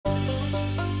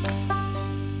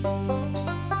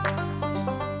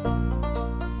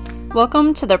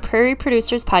Welcome to the Prairie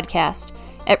Producers Podcast.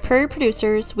 At Prairie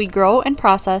Producers, we grow and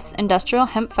process industrial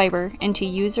hemp fiber into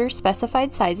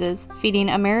user-specified sizes, feeding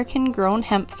American-grown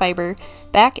hemp fiber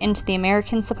back into the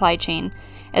American supply chain.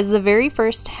 As the very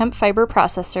first hemp fiber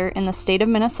processor in the state of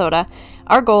Minnesota,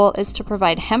 our goal is to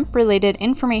provide hemp-related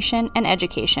information and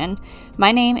education.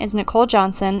 My name is Nicole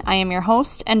Johnson. I am your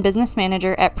host and business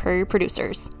manager at Prairie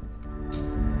Producers.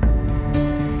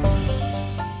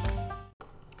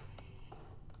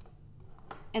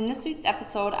 In this week's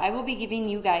episode, I will be giving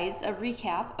you guys a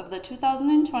recap of the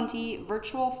 2020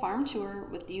 virtual farm tour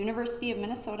with the University of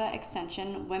Minnesota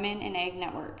Extension Women in Ag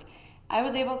Network. I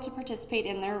was able to participate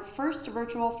in their first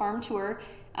virtual farm tour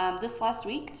this last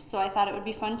week, so I thought it would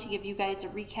be fun to give you guys a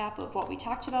recap of what we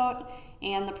talked about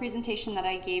and the presentation that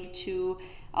I gave to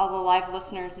all the live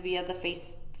listeners via the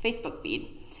Facebook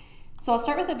feed. So I'll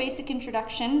start with a basic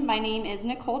introduction. My name is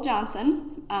Nicole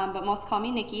Johnson, but most call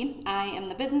me Nikki. I am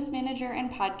the business manager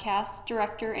and podcast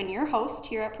director and your host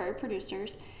here at Prairie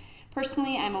Producers.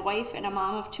 Personally, I'm a wife and a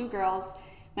mom of two girls.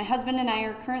 My husband and I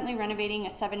are currently renovating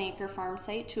a 7-acre farm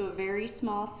site to a very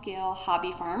small-scale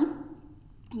hobby farm.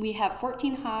 We have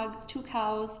 14 hogs, 2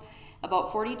 cows,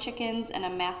 about 40 chickens, and a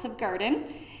massive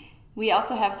garden. We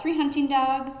also have 3 hunting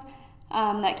dogs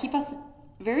that keep us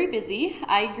very busy.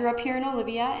 I grew up here in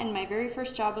Olivia, and my very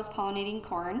first job was pollinating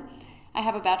corn. I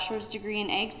have a bachelor's degree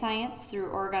in ag science through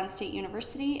Oregon State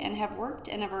University and have worked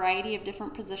in a variety of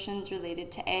different positions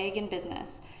related to ag and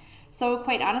business. So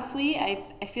quite honestly,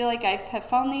 I feel like I have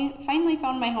finally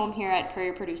found my home here at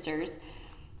Prairie Producers.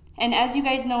 And as you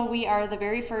guys know, we are the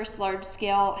very first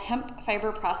large-scale hemp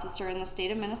fiber processor in the state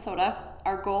of Minnesota.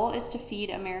 Our goal is to feed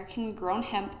American-grown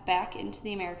hemp back into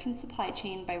the American supply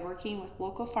chain by working with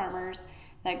local farmers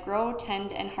that grow,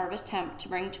 tend, and harvest hemp to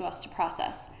bring to us to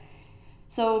process.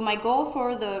 So my goal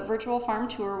for the virtual farm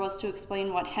tour was to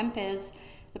explain what hemp is,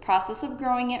 the process of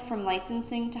growing it from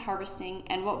licensing to harvesting,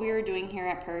 and what we are doing here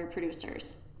at Prairie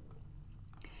Producers.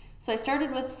 So I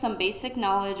started with some basic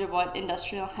knowledge of what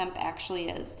industrial hemp actually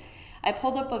is. I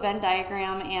pulled up a Venn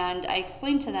diagram and I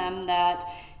explained to them that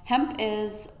hemp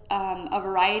is a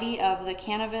variety of the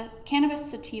Cannabis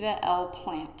sativa L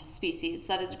plant species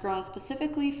that is grown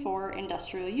specifically for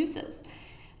industrial uses.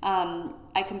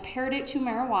 I compared it to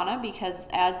marijuana because,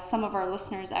 as some of our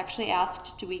listeners actually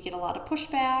asked, do we get a lot of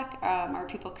pushback? Are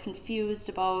people confused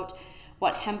about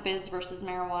what hemp is versus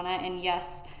marijuana? And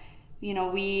yes,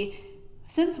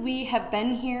 since we have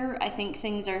been here, I think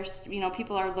things are,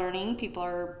 people are learning, people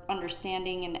are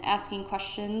understanding and asking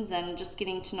questions and just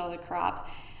getting to know the crop.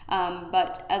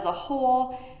 But as a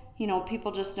whole,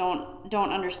 people just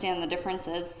don't understand the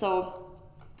differences. So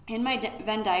in my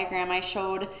Venn diagram, I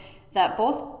showed that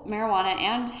both marijuana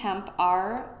and hemp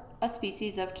are a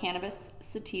species of Cannabis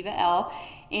sativa L,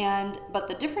 but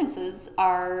the differences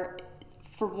are,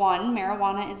 for one,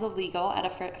 marijuana is illegal at a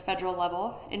federal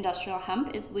level. Industrial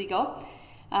hemp is legal.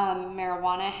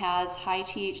 Marijuana has high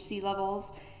THC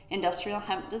levels. Industrial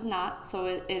hemp does not, so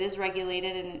it is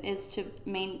regulated and it is to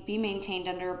be maintained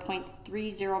under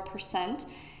 0.30%.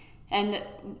 And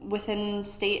within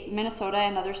Minnesota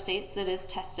and other states, it is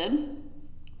tested.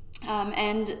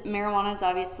 And marijuana is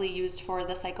obviously used for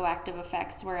the psychoactive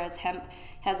effects, whereas hemp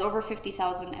has over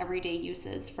 50,000 everyday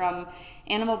uses, from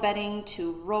animal bedding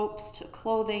to ropes to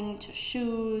clothing to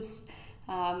shoes,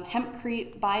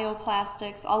 hempcrete,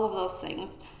 bioplastics, all of those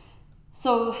things.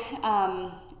 So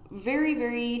very,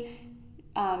 very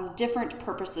different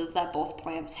purposes that both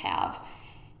plants have.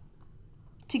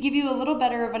 To give you a little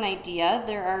better of an idea,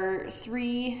 there are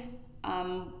 3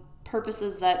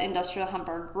 purposes that industrial hemp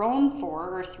are grown for,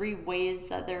 or 3 ways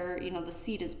that the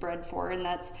seed is bred for, and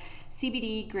that's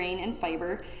CBD, grain, and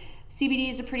fiber. CBD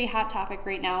is a pretty hot topic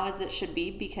right now, as it should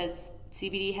be, because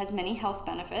CBD has many health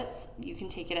benefits. You can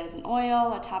take it as an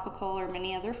oil, a topical, or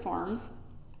many other forms.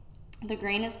 The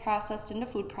grain is processed into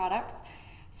food products,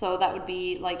 so that would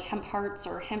be like hemp hearts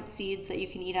or hemp seeds that you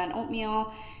can eat on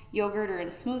oatmeal, yogurt, or in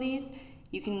smoothies.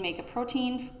 You can make a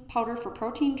protein powder for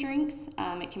protein drinks.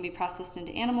 It can be processed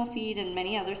into animal feed and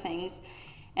many other things.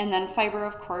 And then fiber,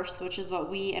 of course, which is what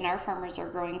we and our farmers are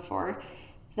growing for,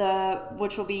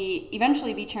 which will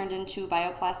eventually be turned into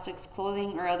bioplastics,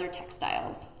 clothing, or other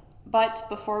textiles. But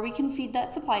before we can feed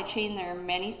that supply chain, there are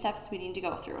many steps we need to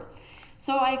go through.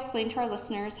 So I explained to our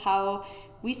listeners how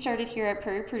we started here at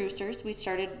Prairie Producers. We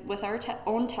started with our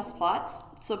own test plots.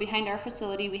 So behind our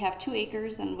facility, we have 2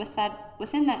 acres, and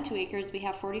within that 2 acres, we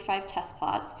have 45 test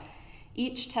plots.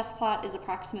 Each test plot is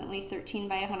approximately 13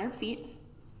 by 100 feet.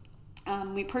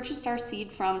 We purchased our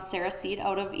seed from Sarah Seed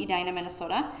out of Edina,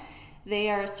 Minnesota. They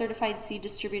are a certified seed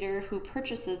distributor who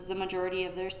purchases the majority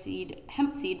of their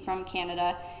hemp seed from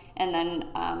Canada and then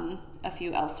a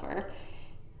few elsewhere.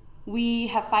 We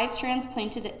have 5 strands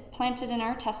planted in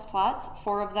our test plots.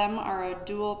 4 of them are a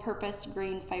dual-purpose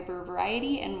grain fiber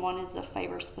variety, and 1 is a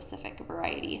fiber-specific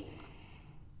variety.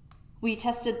 We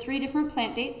tested 3 different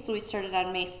plant dates, so we started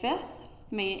on May 5th,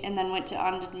 and then went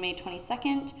on to May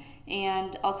 22nd,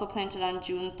 and also planted on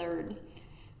June 3rd.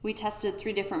 We tested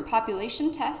 3 different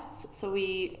population tests, so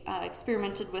we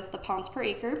experimented with the pounds per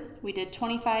acre. We did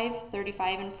 25,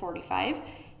 35, and 45,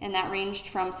 and that ranged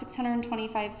from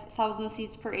 625,000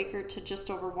 seeds per acre to just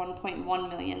over 1.1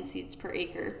 million seeds per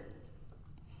acre.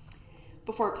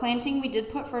 Before planting, we did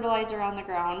put fertilizer on the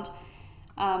ground.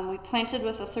 We planted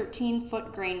with a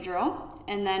 13-foot grain drill,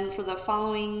 and then for the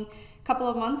following couple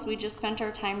of months, we just spent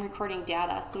our time recording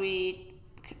data. So we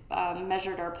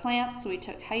measured our plants, so we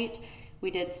took height, we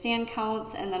did stand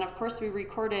counts, and then of course we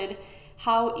recorded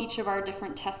how each of our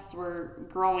different tests were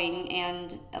growing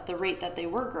and at the rate that they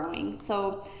were growing.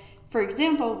 So for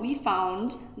example, we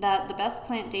found that the best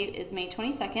plant date is May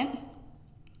 22nd,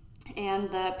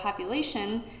 and the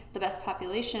best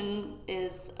population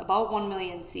is about 1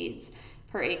 million seeds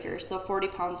per acre, so 40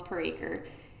 pounds per acre.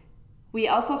 We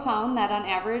also found that on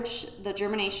average, the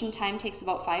germination time takes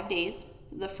about 5 days.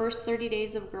 The first 30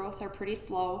 days of growth are pretty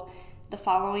slow. The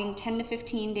following 10 to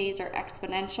 15 days are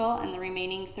exponential, and the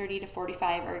remaining 30 to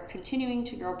 45 are continuing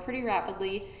to grow pretty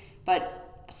rapidly,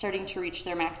 but starting to reach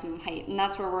their maximum height. And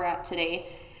that's where we're at today.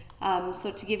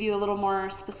 So to give you a little more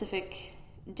specific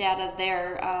data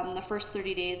there, the first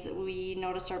 30 days, we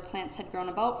noticed our plants had grown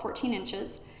about 14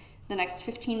 inches. The next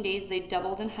 15 days, they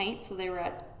doubled in height, so they were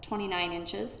at 29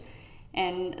 inches.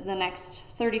 And the next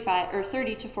 30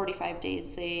 to 45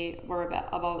 days, they were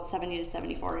about 70 to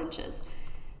 74 inches.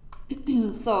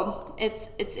 So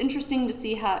it's interesting to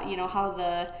see how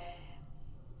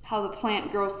the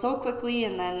plant grows so quickly,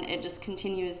 and then it just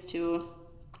continues to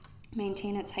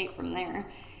maintain its height from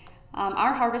there.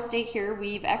 Our harvest date here,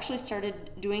 we've actually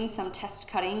started doing some test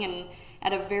cutting, and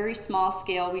at a very small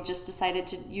scale, we just decided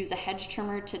to use a hedge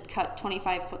trimmer to cut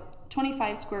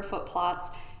 25 square foot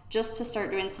plots just to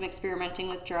start doing some experimenting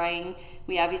with drying.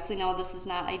 We obviously know this is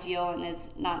not ideal and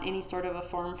is not any sort of a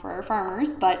form for our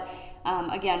farmers, but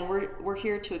again, we're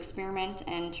here to experiment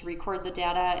and to record the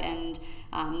data, and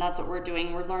that's what we're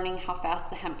doing. We're learning how fast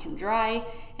the hemp can dry,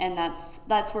 and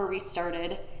that's where we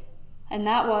started. And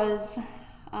that was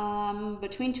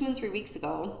between 2 and 3 weeks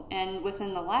ago. And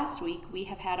within the last week, we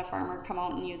have had a farmer come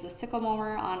out and use a sickle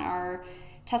mower on our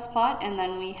test plot, and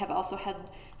then we have also had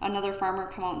another farmer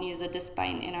come out and use a disc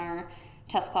bine in our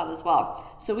test plot as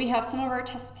well. So we have some of our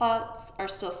test plots are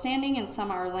still standing, and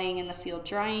some are laying in the field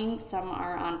drying, some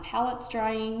are on pallets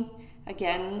drying,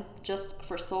 again, just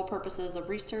for sole purposes of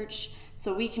research,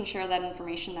 so we can share that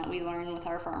information that we learn with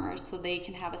our farmers so they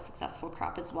can have a successful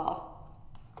crop as well.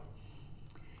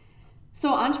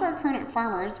 So on to our current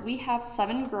farmers, we have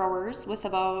 7 growers with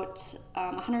about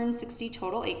 160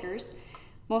 total acres.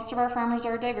 Most of our farmers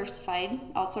are diversified,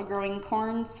 also growing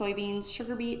corn, soybeans,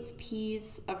 sugar beets,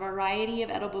 peas, a variety of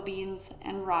edible beans,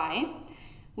 and rye.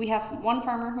 We have one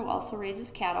farmer who also raises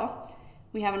cattle.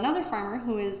 We have another farmer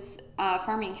who is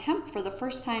farming hemp for the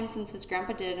first time since his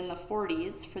grandpa did in the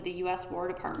 40s for the U.S. War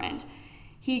Department.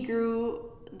 He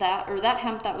grew that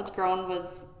hemp that was grown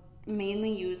was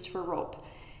mainly used for rope.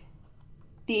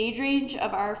 The age range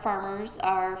of our farmers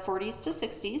are 40s to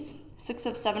 60s. 6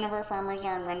 of 7 of our farmers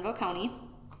are in Renville County,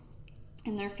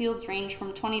 and their fields range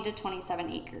from 20 to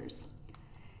 27 acres.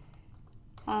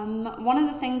 One of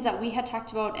the things that we had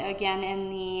talked about again in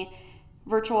the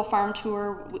virtual farm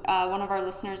tour, one of our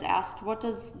listeners asked, what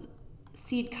does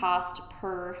seed cost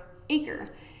per acre?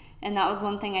 And that was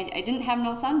one thing I didn't have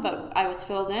notes on, but I was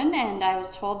filled in, and I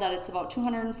was told that it's about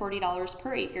 $240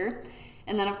 per acre.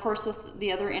 And then of course with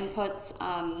the other inputs,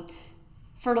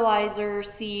 fertilizer,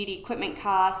 seed, equipment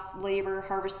costs, labor,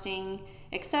 harvesting,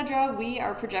 etc., we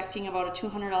are projecting about a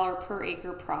 $200 per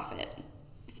acre profit.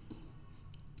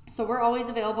 So we're always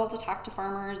available to talk to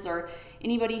farmers or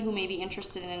anybody who may be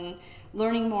interested in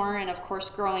learning more and of course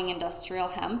growing industrial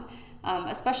hemp,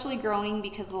 especially growing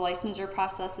because the licensure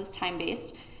process is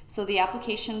time-based. So the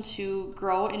application to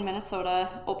grow in Minnesota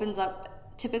opens up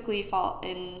typically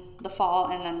in the fall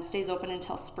and then stays open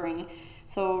until spring.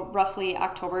 So roughly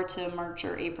October to March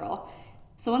or April.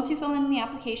 So once you fill in the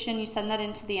application, you send that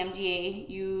into the MDA,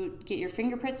 you get your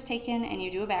fingerprints taken and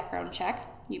you do a background check,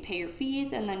 you pay your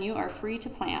fees, and then you are free to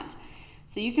plant.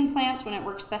 So you can plant when it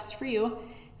works best for you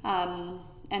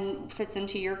and fits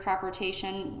into your crop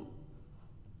rotation.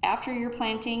 After you're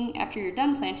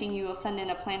done planting, you will send in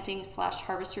a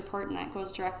planting/harvest report, and that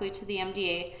goes directly to the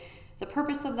MDA. The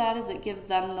purpose of that is it gives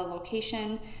them the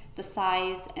location, the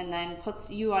size, and then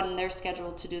puts you on their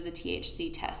schedule to do the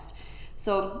THC test.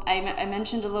 So I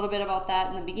mentioned a little bit about that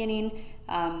in the beginning.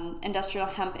 Industrial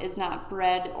hemp is not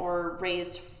bred or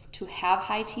raised to have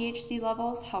high THC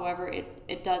levels. However,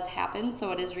 it does happen,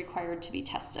 so it is required to be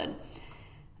tested.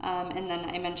 And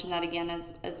then I mentioned that again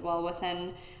as well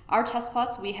within our test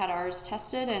plots. We had ours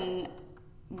tested, and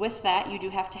with that, you do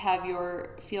have to have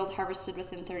your field harvested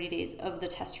within 30 days of the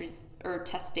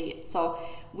test date. So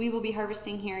we will be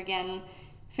harvesting here again,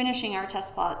 finishing our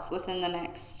test plots within the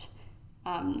next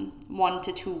 1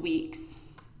 to 2 weeks.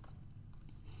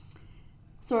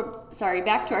 So,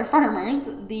 back to our farmers.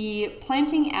 The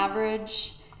planting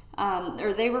average,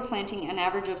 they were planting an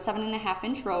average of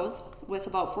 7.5-inch rows with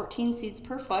about 14 seeds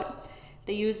per foot.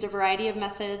 They used a variety of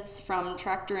methods from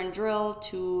tractor and drill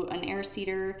to an air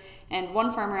seeder, and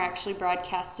one farmer actually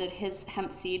broadcasted his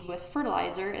hemp seed with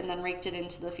fertilizer and then raked it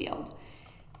into the field.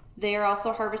 They are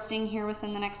also harvesting here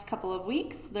within the next couple of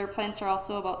weeks. Their plants are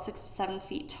also about 6 to 7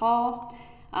 feet tall.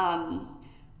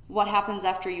 What happens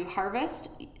after you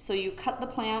harvest? So you cut the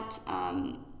plant,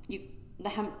 the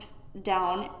hemp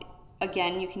down.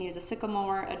 Again, you can use a sickle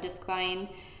mower, a disc vine,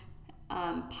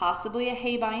 possibly a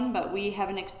hay vine, but we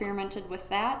haven't experimented with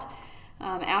that.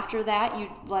 After that, you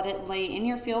let it lay in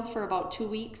your field for about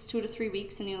 2 to 3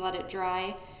 weeks, and you let it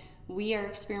dry. We are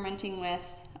experimenting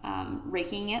with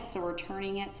raking it, so we're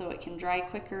turning it so it can dry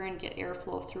quicker and get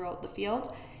airflow throughout the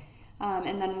field.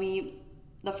 And then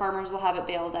the farmers will have it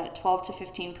baled at 12 to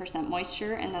 15%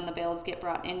 moisture, and then the bales get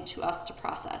brought into us to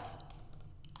process.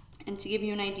 And to give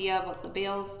you an idea of what the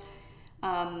bales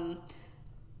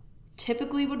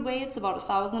typically would weigh, it's about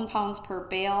 1,000 pounds per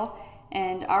bale,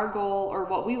 and our goal, or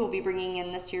what we will be bringing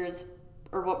in this year,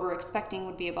 or what we're expecting,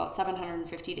 would be about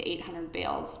 750 to 800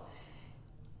 bales.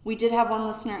 We did have one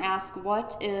listener ask,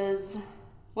 what's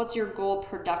your goal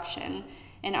production?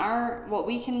 And what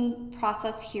we can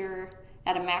process here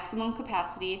at a maximum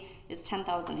capacity is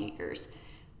 10,000 acres.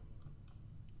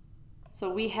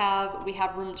 So we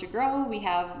have room to grow. We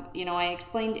have, I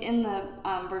explained in the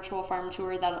virtual farm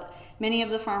tour that many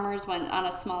of the farmers went on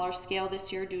a smaller scale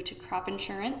this year due to crop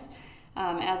insurance.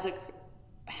 As a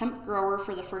hemp grower,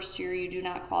 for the first year, you do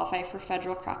not qualify for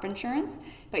federal crop insurance,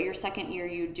 but your second year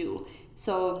you do.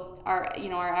 So our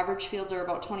average fields are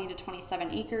about 20 to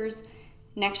 27 acres.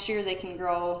 Next year they can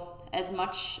grow as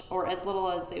much or as little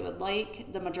as they would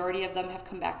like. The majority of them have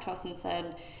come back to us and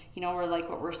said, we're like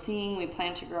what we're seeing. We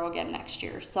plan to grow again next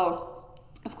year. So,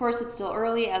 of course, it's still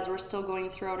early as we're still going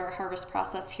throughout our harvest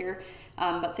process here,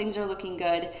 but things are looking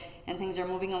good and things are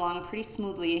moving along pretty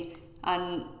smoothly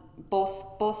on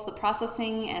both the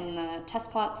processing and the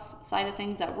test plots side of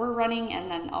things that we're running, and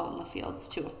then out in the fields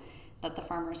too that the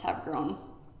farmers have grown.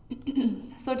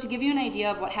 So to give you an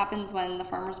idea of what happens when the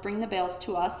farmers bring the bales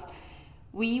to us,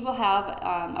 we will have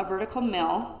a vertical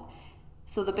mill.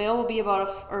 So the bale will be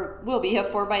a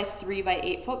 4 by 3 by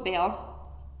 8 foot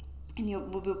bale,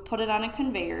 and we'll put it on a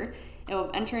conveyor. It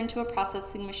will enter into a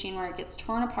processing machine where it gets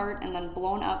torn apart and then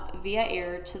blown up via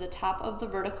air to the top of the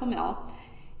vertical mill.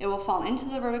 It will fall into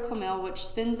the vertical mill, which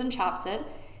spins and chops it,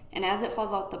 and as it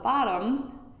falls out the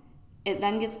bottom, it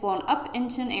then gets blown up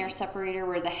into an air separator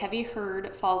where the heavy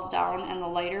hurd falls down and the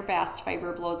lighter bast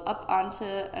fiber blows up onto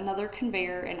another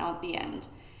conveyor and out the end.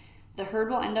 The hurd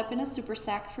will end up in a super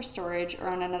sack for storage or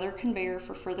on another conveyor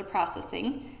for further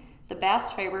processing. The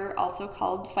bast fiber, also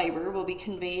called fiber, will be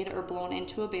conveyed or blown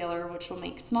into a baler, which will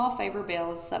make small fiber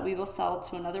bales that we will sell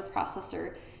to another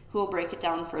processor who will break it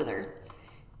down further.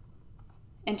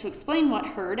 And to explain what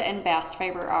hurd and bast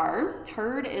fiber are,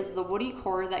 hurd is the woody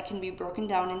core that can be broken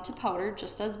down into powder,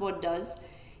 just as wood does.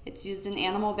 It's used in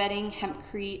animal bedding,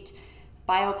 hempcrete,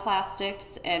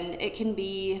 bioplastics, and it can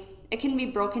be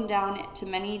broken down to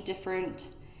many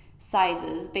different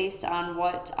sizes based on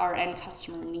what our end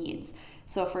customer needs.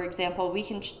 So for example, we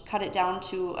can cut it down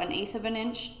to 1/8 of an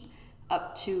inch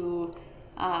up to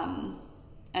an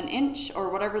inch, or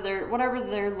whatever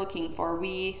they're looking for.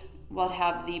 We will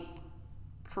have the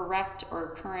correct or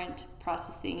current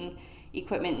processing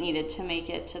equipment needed to make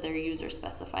it to their user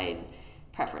specified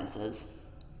preferences.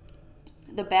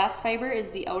 The bast fiber is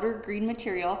the outer green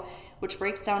material, which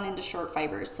breaks down into short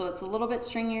fibers. So it's a little bit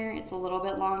stringier, it's a little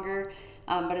bit longer,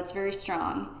 but it's very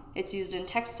strong. It's used in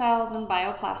textiles and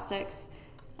bioplastics,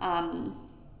 and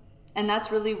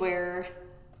that's really where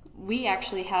we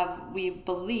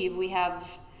believe we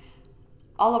have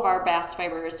all of our bast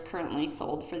fiber is currently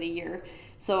sold for the year.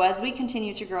 So as we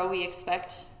continue to grow, we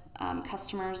expect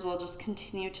customers will just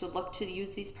continue to look to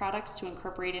use these products to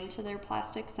incorporate into their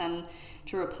plastics and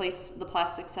to replace the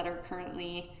plastics that are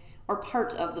currently, or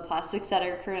part of the plastics that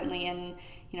are currently in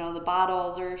the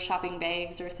bottles or shopping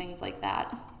bags or things like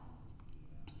that.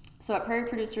 So at Prairie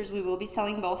Producers, we will be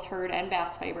selling both herd and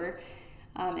bast fiber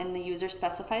in the user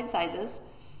specified sizes.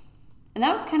 And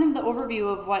that was kind of the overview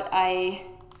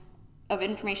of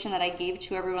information that I gave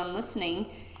to everyone listening.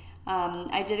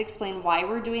 I did explain why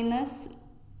we're doing this.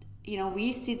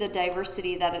 We see the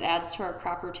diversity that it adds to our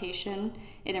crop rotation.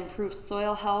 It improves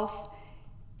soil health,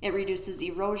 it reduces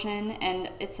erosion, and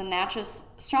it's the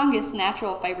strongest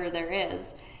natural fiber there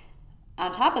is.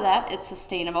 On top of that, it's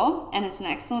sustainable, and it's an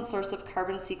excellent source of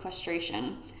carbon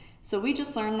sequestration. So we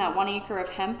just learned that 1 acre of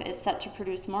hemp is set to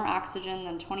produce more oxygen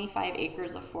than 25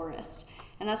 acres of forest.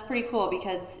 And that's pretty cool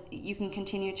because you can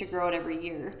continue to grow it every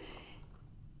year.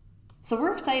 So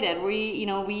we're excited. We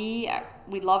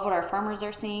love what our farmers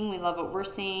are seeing. We love what we're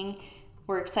seeing.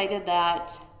 We're excited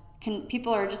that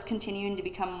people are just continuing to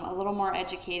become a little more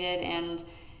educated, and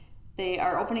they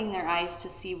are opening their eyes to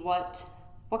see what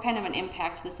kind of an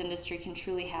impact this industry can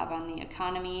truly have on the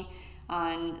economy,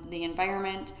 on the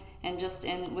environment, and just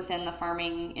within the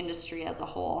farming industry as a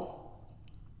whole.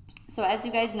 So as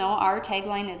you guys know, our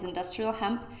tagline is industrial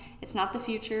hemp. It's not the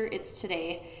future, it's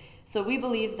today. So we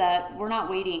believe that we're not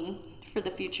waiting for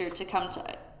the future to come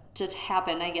to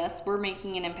happen, I guess. We're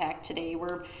making an impact today.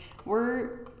 We're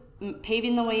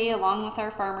paving the way along with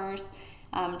our farmers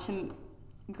to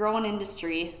grow an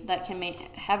industry that can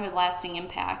have a lasting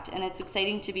impact. And it's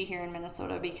exciting to be here in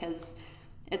Minnesota because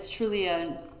it's truly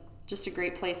just a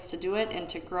great place to do it and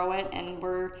to grow it, and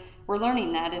we're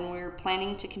learning that, and we're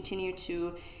planning to continue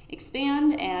to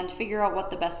expand and figure out what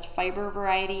the best fiber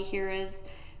variety here is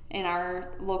in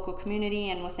our local community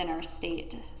and within our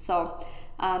state. So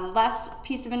last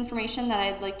piece of information that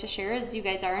I'd like to share is you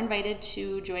guys are invited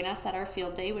to join us at our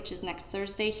field day, which is next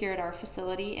Thursday here at our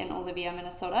facility in Olivia,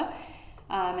 Minnesota.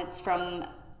 It's from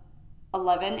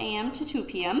 11 a.m. to 2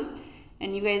 p.m.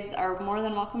 And you guys are more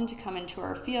than welcome to come into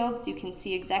our fields. You can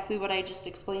see exactly what I just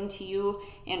explained to you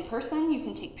in person. You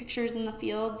can take pictures in the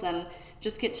fields and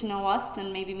just get to know us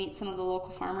and maybe meet some of the local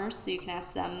farmers so you can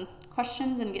ask them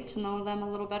questions and get to know them a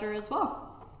little better as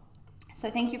well.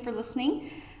 So thank you for listening.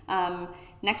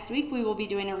 Next week we will be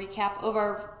doing a recap of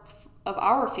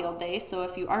our field day. So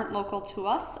if you aren't local to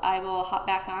us, I will hop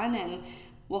back on and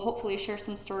we'll hopefully share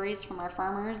some stories from our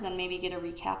farmers and maybe get a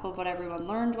recap of what everyone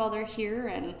learned while they're here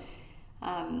and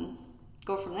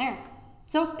go from there.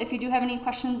 So if you do have any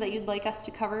questions that you'd like us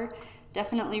to cover,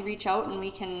 definitely reach out and we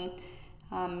can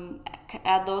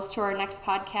add those to our next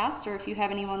podcast. Or if you have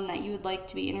anyone that you would like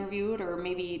to be interviewed or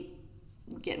maybe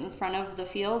get in front of the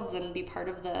fields and be part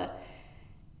of the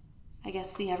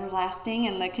everlasting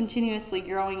and the continuously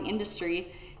growing industry,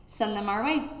 send them our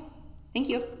way. Thank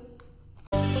you.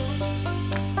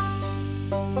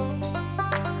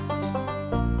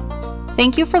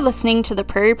 Thank you for listening to the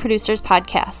Prairie Producers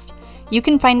Podcast. You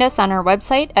can find us on our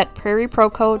website at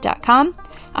prairieproco.com,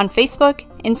 on Facebook,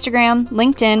 Instagram,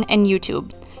 LinkedIn, and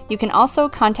YouTube. You can also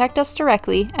contact us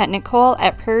directly at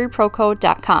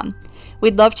nicole@prairieproco.com.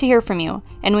 We'd love to hear from you,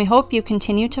 and we hope you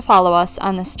continue to follow us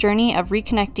on this journey of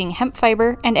reconnecting hemp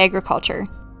fiber and agriculture.